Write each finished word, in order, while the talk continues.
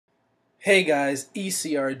Hey guys,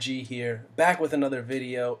 ECRG here, back with another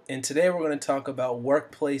video, and today we're going to talk about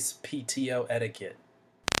workplace PTO etiquette.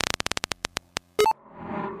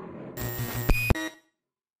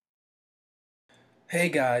 Hey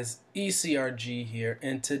guys, ECRG here,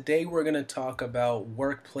 and today we're going to talk about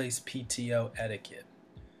workplace PTO etiquette.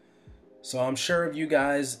 So I'm sure you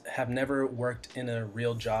guys have never worked in a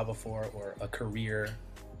real job before or a career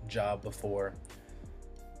job before.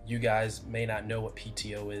 You guys may not know what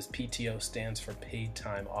PTO is. PTO stands for paid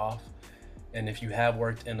time off. And if you have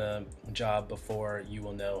worked in a job before, you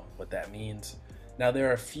will know what that means. Now, there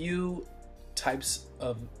are a few types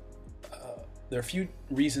of, there are a few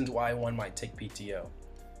reasons why one might take PTO.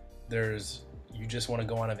 You just want to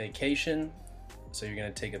go on a vacation, so you're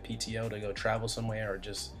going to take a PTO to go travel somewhere or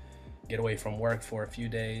just get away from work for a few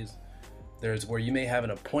days. There's where you may have an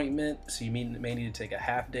appointment, so you may need to take a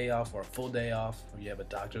half day off or a full day off, or you have a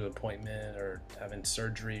doctor's appointment or having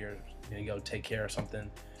surgery, or you go take care of something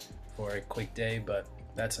for a quick day, but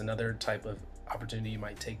that's another type of opportunity you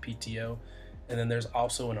might take PTO. And then there's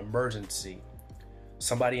also an emergency.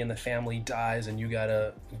 Somebody in the family dies and you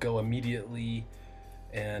gotta go immediately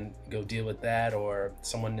and go deal with that, or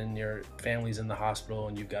someone in your family's in the hospital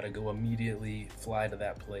and you've got to go immediately fly to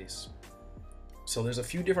that place. So there's a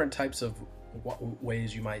few different types of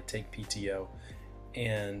ways you might take PTO,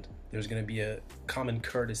 and there's going to be a common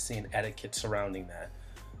courtesy and etiquette surrounding that,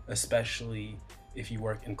 especially if you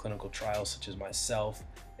work in clinical trials such as myself,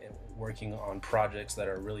 and working on projects that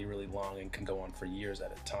are really, really long and can go on for years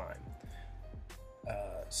at a time.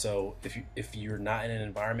 So if you're not in an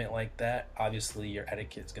environment like that, obviously your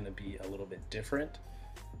etiquette is going to be a little bit different,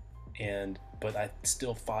 but I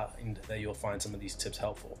still find that you'll find some of these tips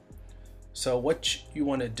helpful. So what you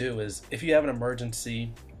want to do is, if you have an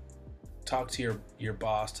emergency, talk to your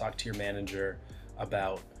boss, talk to your manager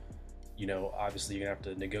about, obviously you're gonna have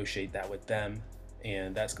to negotiate that with them,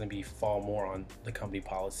 and that's going to fall more on the company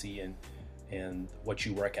policy and what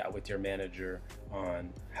you work out with your manager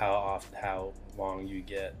on how long you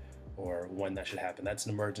get or when that should happen. That's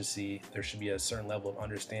an emergency. There should be a certain level of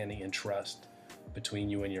understanding and trust between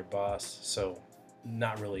you and your boss. So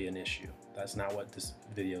not really an issue. That's not what this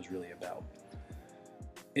video is really about.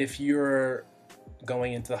 If you're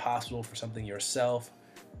going into the hospital for something yourself,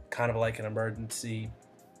 kind of like an emergency,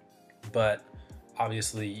 but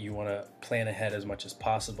obviously you want to plan ahead as much as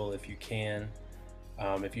possible if you can.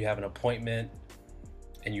 If you have an appointment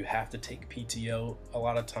and you have to take PTO, a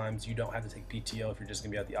lot of times you don't have to take PTO if you're just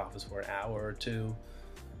gonna be at the office for an hour or two.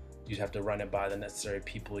 You just have to run it by the necessary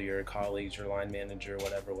people, your colleagues, your line manager,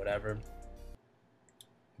 whatever.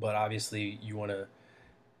 But obviously you want to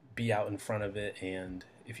be out in front of it, and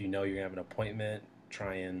if you know you're gonna have an appointment,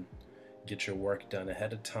 try and get your work done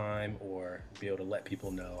ahead of time, or be able to let people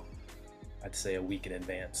know, I'd say a week in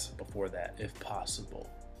advance before that if possible.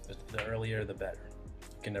 The earlier the better.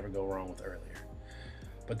 You can never go wrong with earlier.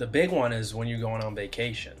 But the big one is when you're going on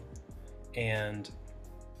vacation, and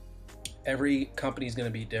every company is going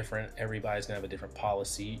to be different. Everybody's going to have a different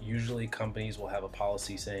policy. Usually companies will have a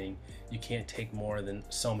policy saying you can't take more than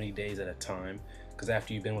so many days at a time, because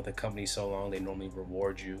after you've been with a company so long, they normally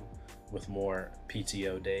reward you with more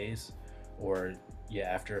PTO days, or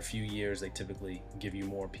after a few years, they typically give you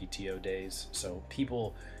more PTO days. So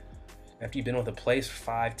people, after you've been with a place for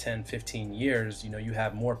 5, 10, 15 years, you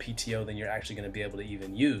have more PTO than you're actually going to be able to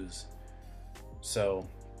even use. So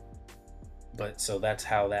that's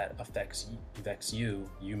how that affects you.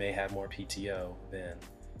 You may have more PTO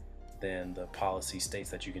than the policy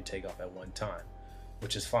states that you can take off at one time,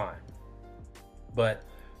 which is fine. But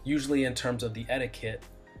usually in terms of the etiquette,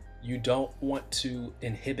 you don't want to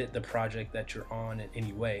inhibit the project that you're on in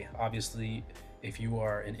any way. Obviously, if you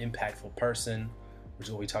are an impactful person, which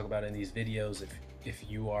is what we talk about in these videos, if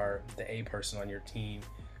you are the A person on your team,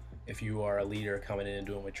 if you are a leader coming in and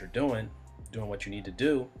doing what you're doing what you need to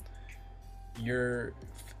do, your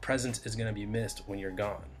presence is going to be missed when you're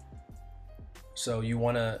gone. So you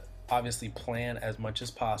want to obviously plan as much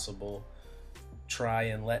as possible. Try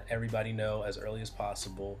and let everybody know as early as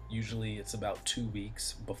possible. Usually it's about 2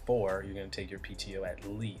 weeks before you're going to take your PTO at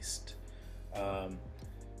least.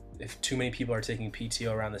 If too many people are taking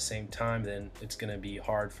PTO around the same time, then it's going to be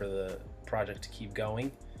hard for the project to keep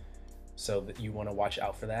going. So that you want to watch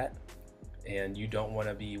out for that, and you don't want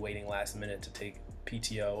to be waiting last minute to take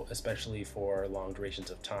PTO, especially for long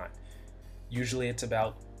durations of time. Usually it's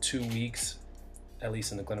about 2 weeks, at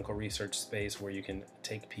least in the clinical research space, where you can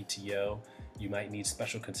take PTO. You might need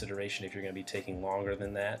special consideration if you're going to be taking longer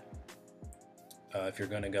than that. If you're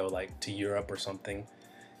going to go like to Europe or something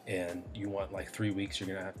and you want like 3 weeks, you're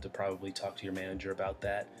going to have to probably talk to your manager about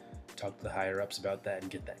that. talk to the higher ups about that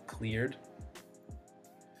and get that cleared.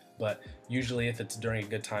 But usually if it's during a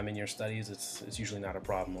good time in your studies, it's usually not a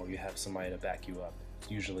problem, or you have somebody to back you up.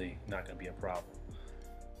 It's usually not going to be a problem.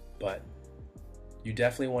 But you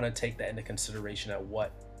definitely want to take that into consideration at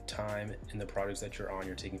what time in the projects that you're on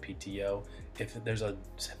you're taking PTO. If there's a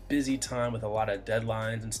busy time with a lot of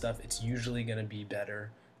deadlines and stuff, it's usually going to be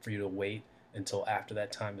better for you to wait until after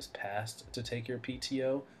that time is passed to take your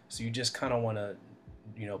PTO. So you just kind of want to,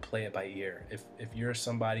 play it by ear. If you're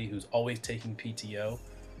somebody who's always taking PTO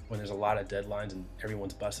when there's a lot of deadlines and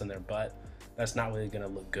everyone's busting their butt, that's not really going to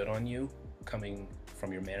look good on you coming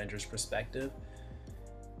from your manager's perspective.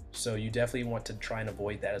 So you definitely want to try and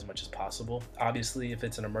avoid that as much as possible. Obviously, if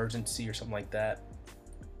it's an emergency or something like that,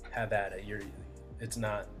 have at it.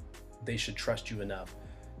 They should trust you enough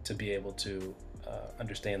to be able to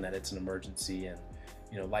understand that it's an emergency, and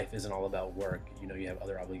life isn't all about work. You have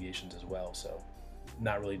other obligations as well. So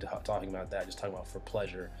not really talking about that, just talking about for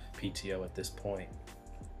pleasure PTO at this point.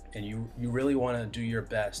 And you really want to do your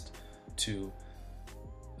best to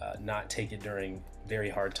not take it during very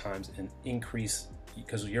hard times and increase,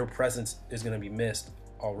 because your presence is going to be missed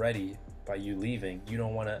already by you leaving. You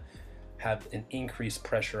don't want to have an increased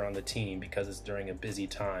pressure on the team because it's during a busy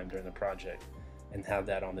time during the project, and have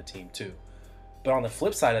that on the team too. But on the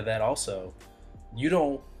flip side of that also, you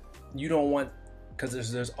don't want,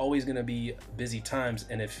 because there's always going to be busy times,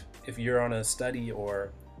 and if you're on a study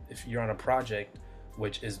or if you're on a project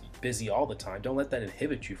which is busy all the time, don't let that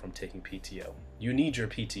inhibit you from taking PTO. You need your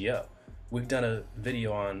PTO. We've done a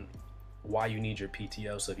video on why you need your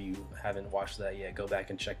PTO, so if you haven't watched that yet, go back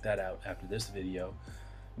and check that out after this video.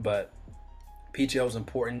 But PTO is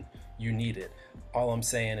important. You need it. All I'm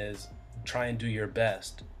saying is try and do your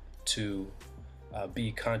best to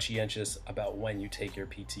be conscientious about when you take your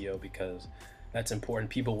PTO, because that's important.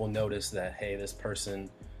 People will notice that, hey, this person,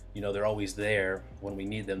 they're always there when we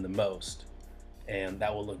need them the most, and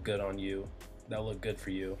that will look good on you. That'll look good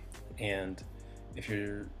for you. And if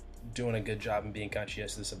you're doing a good job and being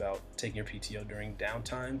conscientious about taking your PTO during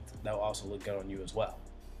downtime, that will also look good on you as well.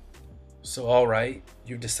 So all right,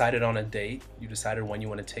 you've decided on a date, you decided when you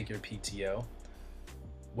want to take your PTO.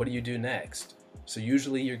 What do you do next? So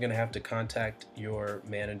usually you're going to have to contact your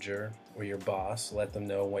manager or your boss, let them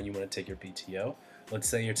know when you want to take your PTO. Let's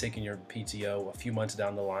say you're taking your PTO a few months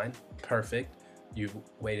down the line. Perfect. You've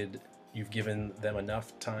given them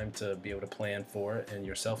enough time to be able to plan for it, and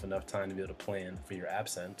yourself enough time to be able to plan for your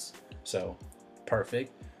absence. So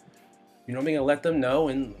perfect. You're going to let them know,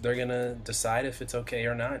 and they're going to decide if it's okay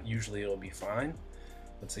or not. Usually it'll be fine.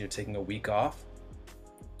 Let's say you're taking a week off.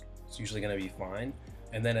 It's usually going to be fine.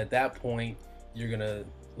 And then at that point, you're going to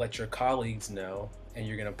let your colleagues know, and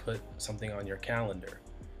you're going to put something on your calendar.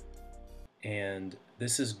 And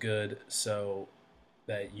this is good so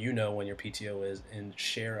that you know when your PTO is, and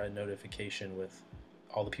share a notification with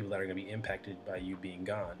all the people that are going to be impacted by you being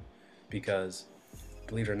gone. Because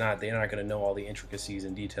believe it or not, they're not going to know all the intricacies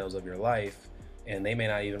and details of your life, and they may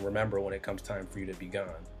not even remember when it comes time for you to be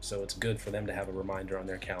gone. So it's good for them to have a reminder on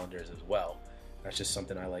their calendars as well. That's just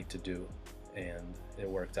something I like to do, and it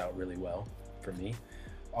worked out really well for me.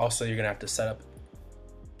 Also, you're going to have to set up,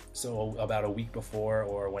 so about a week before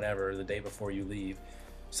or whenever, the day before you leave,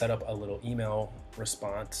 set up a little email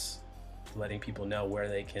response letting people know where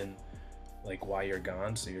they can, why you're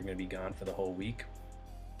gone. So you're going to be gone for the whole week.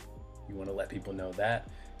 You want to let people know that,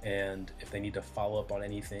 and if they need to follow up on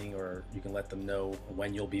anything, or you can let them know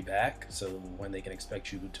when you'll be back, so when they can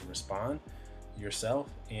expect you to respond yourself.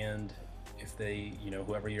 And if they,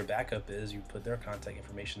 whoever your backup is, you put their contact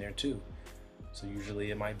information there too. So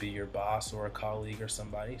usually it might be your boss or a colleague or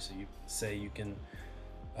somebody, so you say you can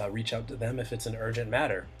reach out to them if it's an urgent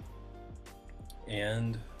matter.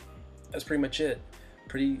 And that's pretty much it.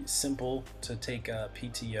 Pretty simple to take a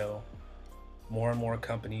PTO. More and more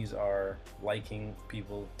companies are liking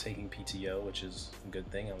people taking PTO, which is a good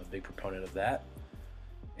thing. I'm a big proponent of that.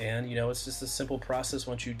 And it's just a simple process.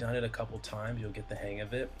 Once you've done it a couple times, you'll get the hang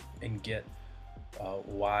of it and get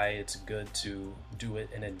why it's good to do it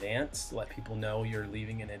in advance. Let people know you're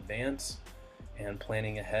leaving in advance and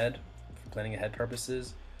planning ahead for planning ahead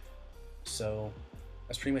purposes. So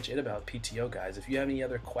that's pretty much it about PTO, guys. If you have any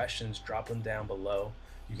other questions, drop them down below.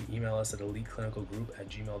 You can email us at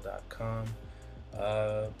eliteclinicalgroup@gmail.com.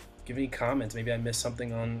 Give any comments. Maybe I missed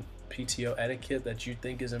something on PTO etiquette that you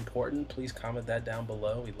think is important. Please comment that down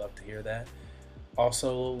below. We'd love to hear that.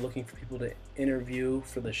 Also looking for people to interview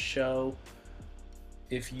for the show.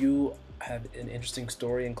 If you have an interesting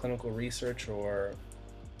story in clinical research, or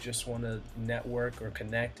just want to network or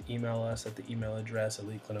connect, email us at the email address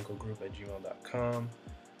eliteclinicalgroup@gmail.com,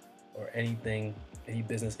 or anything, any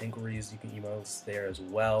business inquiries, you can email us there as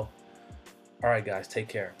well. All right, guys, take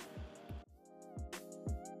care.